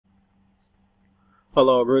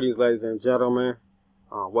Hello, greetings, ladies and gentlemen.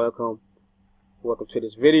 Welcome to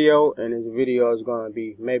this video. And this video is going to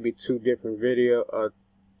be maybe two-step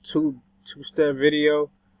video,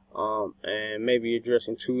 and maybe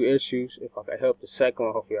addressing two issues. If I can help the second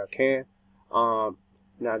one, hopefully I can.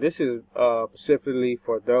 Now this is specifically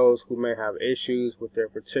for those who may have issues with their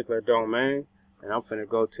particular domain, and I'm going to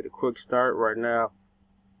go to the quick start right now.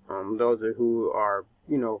 Those who are,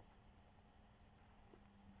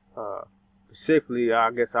 specifically,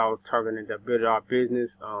 I guess I was targeting the Builderall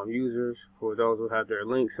business users, for those who have their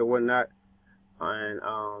links or whatnot. And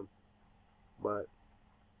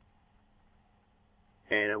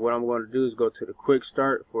what I'm going to do is go to the quick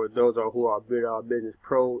start for those who are Builderall Business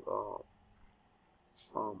Pro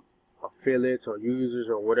affiliates or users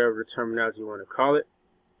or whatever the terminology you want to call it.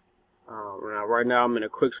 Right now I'm in a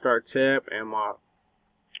quick start tab and my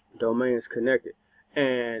domain is connected,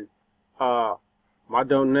 and my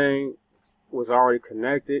domain was already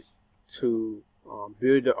connected to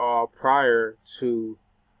Builderall prior to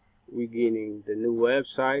we getting the new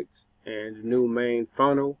websites and the new main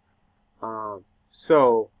funnel.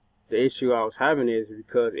 So the issue I was having is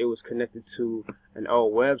because it was connected to an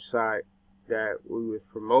old website that we was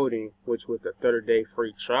promoting, which was the 30-day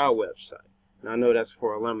free trial website. And I know that's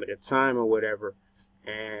for a limited time or whatever,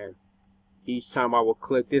 and each time I would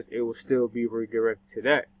click this, it will still be redirected to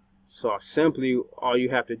that. So all you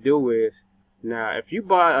have to do is, now if you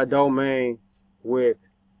buy a domain with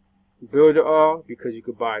Builderall, because you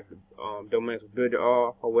could buy domains with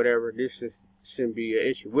Builderall or whatever, this shouldn't be an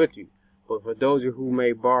issue with you. But for those who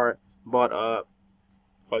may bought a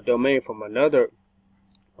domain from another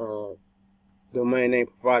domain name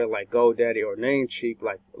provider like GoDaddy or Namecheap,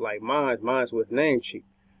 like mine's with Namecheap.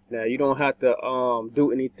 Now you don't have to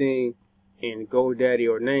do anything in GoDaddy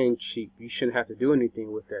or Namecheap. You shouldn't have to do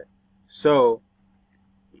anything with that. So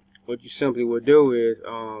what you simply would do is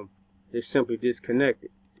just simply disconnect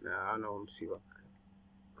it. Now I know, let me see if I can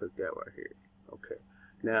click that right here. Okay.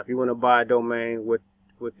 Now if you want to buy a domain with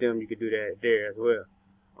them, you can do that there as well.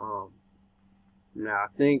 Now I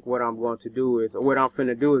think what I'm going to do is, or what I'm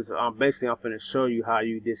finna do is, basically I'm finna show you how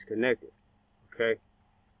you disconnect it. Okay.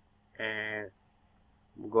 And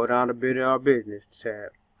we'll go down to Builderall Business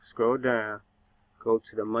tab, scroll down, go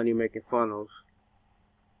to the money making funnels,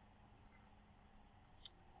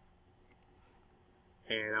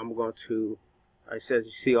 and I'm going to, it says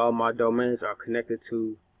you see all my domains are connected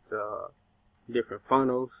to the different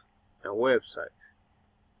funnels and websites.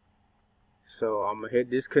 So I'm gonna hit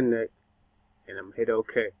disconnect and I'm gonna hit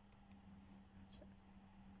OK.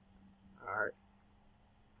 Alright.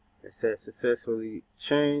 It says successfully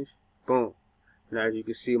changed. Boom. Now as you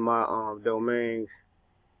can see, my domains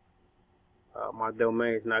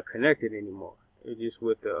not connected anymore. It's just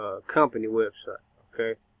with the company website.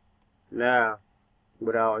 Okay. Now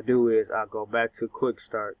what I'll do is I'll go back to quick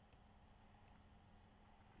start.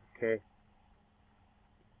 Okay.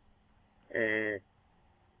 And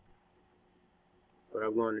what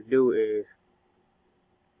I'm going to do is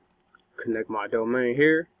connect my domain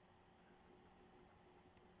here.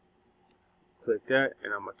 Click that,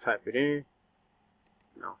 and I'm going to type it in.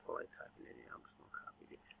 I don't feel like typing it in. I'm just going to copy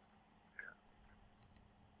this.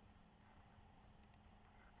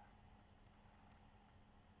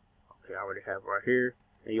 Okay, I already have it right here.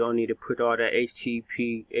 And you don't need to put all that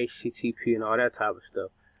HTTP, and all that type of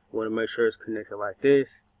stuff. You want to make sure it's connected like this.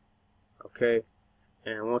 Okay.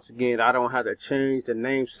 And once again, I don't have to change the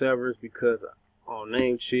name servers because on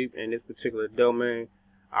Namecheap and this particular domain,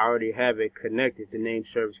 I already have it connected. The name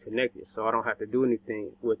server is connected, so I don't have to do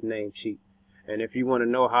anything with Namecheap. And if you want to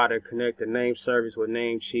know how to connect the name service with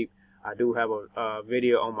Namecheap, I do have a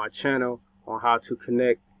video on my channel on how to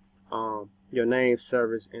connect your name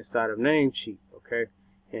service inside of Namecheap. Okay,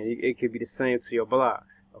 and it could be the same to your blogs.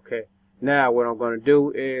 Okay, now what I'm going to do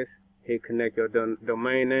is hit connect your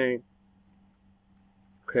domain name.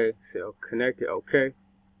 Okay, so connected. Okay,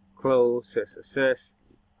 close, says success.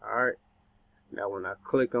 Alright, now when I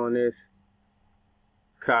click on this,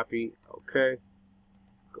 copy. Okay,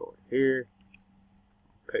 go here,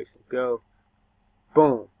 paste and go.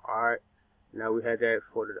 Boom. Alright, now we had that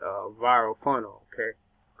for the viral funnel. Okay,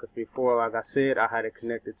 because before, like I said, I had it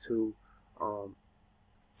connected to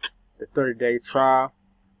the 30-day trial,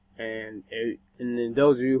 and then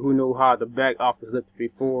those of you who know how the back office looked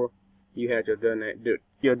before, you had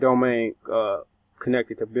your domain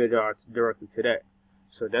connected to Builderall directly to that.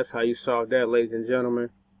 So that's how you solve that, ladies and gentlemen,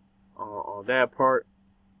 on that part.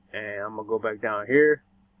 And I'm gonna go back down here.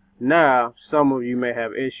 Now, some of you may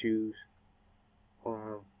have issues.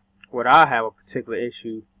 What I have a particular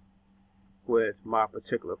issue with my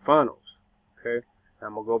particular funnels. Okay,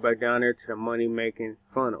 I'm gonna go back down there to the money making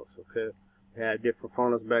funnels. Okay, we have different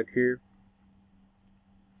funnels back here,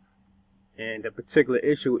 and the particular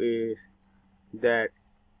issue is that,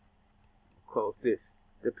 close this.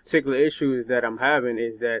 The particular issue is that I'm having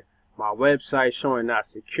is that my website showing not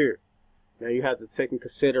secure. Now you have to take in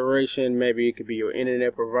consideration, maybe it could be your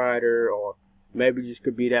internet provider, or maybe it just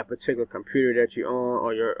could be that particular computer that you're on,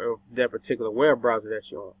 or that particular web browser that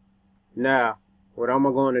you're on. Now, what I'm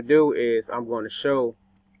going to do is I'm going to show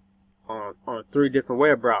on 3 different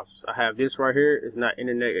web browsers. I have this right here. It's not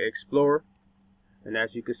Internet Explorer, and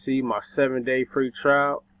as you can see, my 7-day free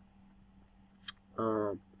trial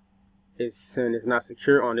it's saying it's not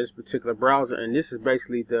secure on this particular browser, and this is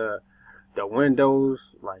basically the Windows,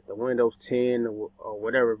 like the Windows 10 or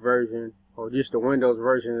whatever version, or just the Windows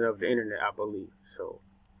version of the internet, I believe. So,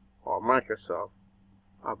 or Microsoft,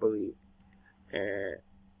 I believe. And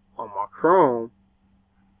on my Chrome,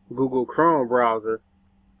 Google Chrome browser,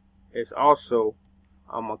 it's also,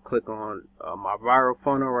 I'm gonna click on my viral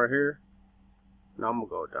funnel right here. Now I'm gonna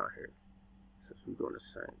go down here since we're doing the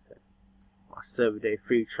same thing. My 7-day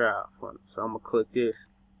free trial funnel. So I'm gonna click this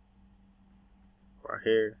right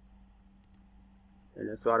here, and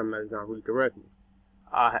it's automatically gonna redirect me.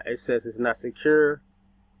 It says it's not secure.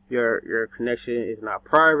 Your connection is not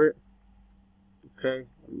private. Okay,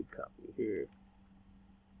 let me copy here,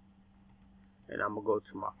 and I'm gonna go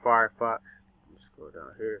to my Firefox. Let's go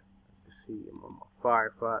down here. You can see I'm on my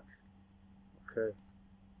Firefox. Okay,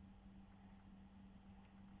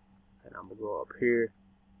 and I'm gonna go up here.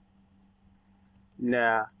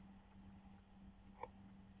 Now,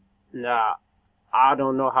 I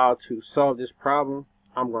don't know how to solve this problem.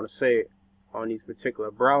 I'm gonna say it on these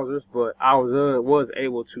particular browsers, but I was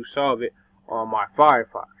able to solve it on my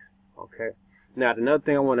Firefox. Okay. Now, another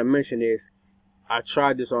thing I want to mention is I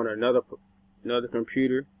tried this on another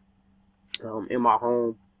computer in my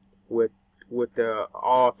home with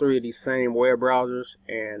all 3 of these same web browsers,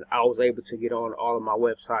 and I was able to get on all of my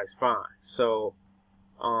websites fine. So,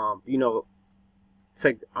 you know,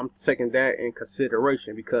 I'm taking that in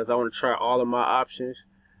consideration because I want to try all of my options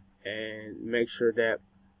and make sure that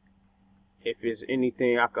if there's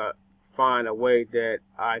anything, I could find a way that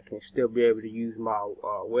I can still be able to use my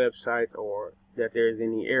websites, or that there's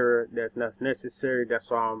any error that's not necessary. That's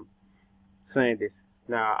why I'm saying this.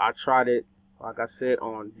 Now, I tried it, like I said,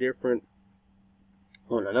 on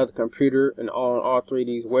another computer and on all 3 of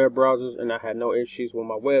these web browsers, and I had no issues with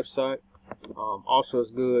my website. Also, it's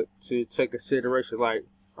good to take consideration, like,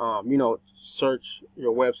 you know, search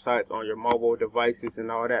your websites on your mobile devices and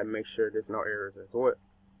all that, and make sure there's no errors as well.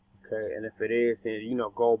 Okay, and if it is, then, you know,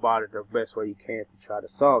 go about it the best way you can to try to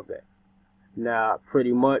solve that. Now,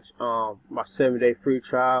 pretty much, my 7-day free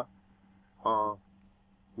trial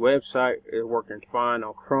website is working fine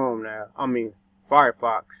on Chrome now. I mean,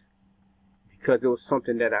 Firefox, because it was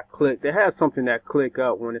something that I clicked. It has something that clicked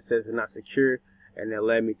up when it says it's not secure, and it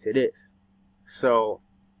led me to this. So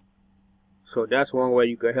that's one way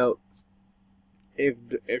you could help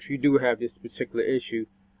if you do have this particular issue.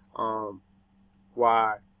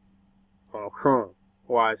 Why on Chrome,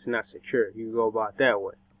 why it's not secure? You can go about that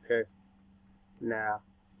way. Okay. Now,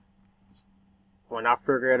 when I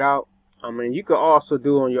figure it out, I mean, you could also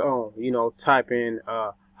do it on your own. You know, type in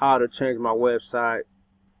how to change my website,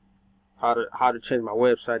 how to change my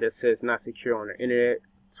website that says not secure on the internet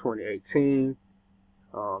 2018.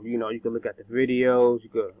 You know, you can look at the videos, you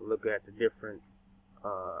can look at the different,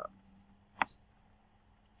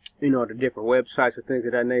 you know, the different websites and things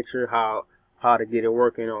of that nature, how to get it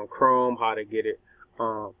working on Chrome, how to get it,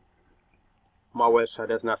 my website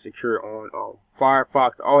that's not secure on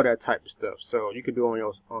Firefox, all that type of stuff. So you can do it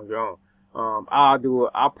on your own.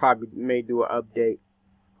 I'll probably may do an update,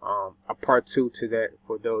 a part 2 to that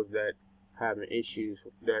for those that having issues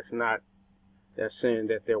that's saying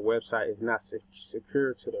that their website is not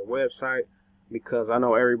secure to their website, because I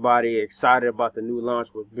know everybody excited about the new launch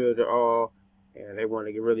with Builderall, and they want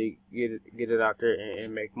to really get it out there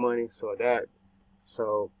and make money. So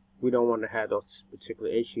we don't want to have those particular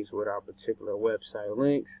issues with our particular website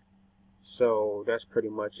links. So that's pretty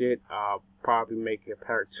much it. I'll probably make a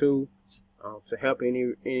part 2 to help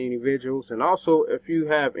any individuals, and also if you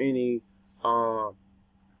have any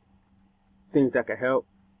things that can help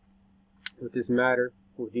with this matter,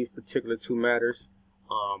 with these particular 2 matters,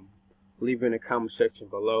 leave in the comment section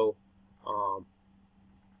below,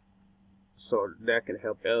 so that can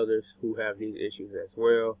help others who have these issues as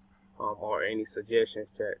well, or any suggestions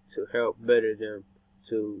to help better them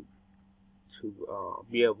to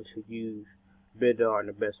be able to use Builderall in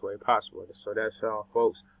the best way possible. So that's all,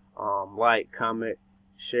 folks. Like, comment,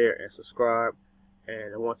 share, and subscribe.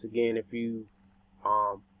 And once again, if you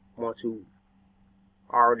want to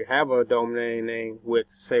already have a domain name with,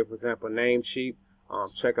 say for example, Namecheap,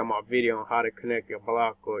 check out my video on how to connect your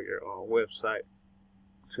blog or your website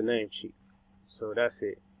to Namecheap. So that's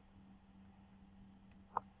it.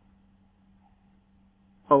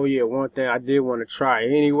 Oh yeah, one thing I did want to try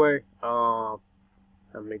anyway.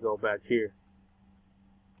 Let me go back here.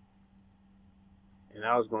 And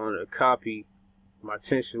I was going to copy. My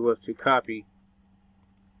intention was to copy,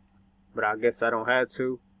 but I guess I don't have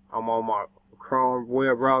to. I'm on my Chrome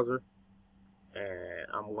web browser, and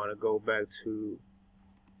I'm going to go back to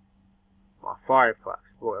my Firefox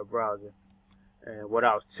web browser. And what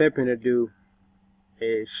I was attempting to do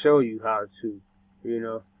is show you how to,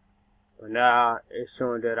 But now it's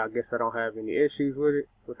showing that I guess I don't have any issues with it,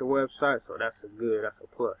 with the website, so that's a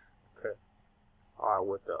plus. Okay. Alright,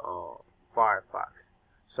 with the Firefox.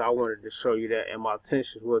 So I wanted to show you that, and my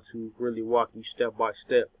intention was to really walk you step by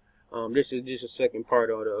step. This is just a second part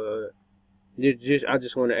of the I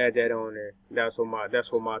just want to add that on there. That's what my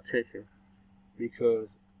intention,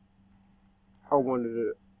 because I wanted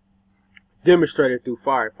to demonstrate it through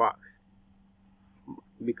Firefox,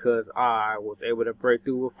 because I was able to break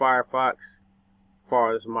through with Firefox as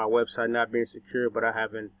far as my website not being secure, but I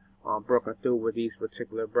haven't broken through with these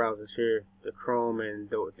particular browsers here, the Chrome and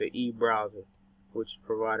the e-browser, which is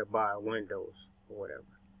provided by Windows or whatever,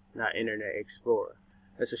 not Internet Explorer.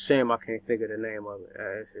 It's a shame I can't think of the name of it.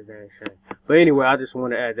 It's a damn shame. But anyway, I just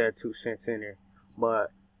want to add that 2 cents in there.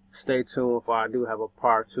 But stay tuned for I do have a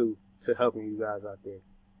part 2 to helping you guys out there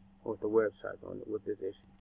with the website with this issue.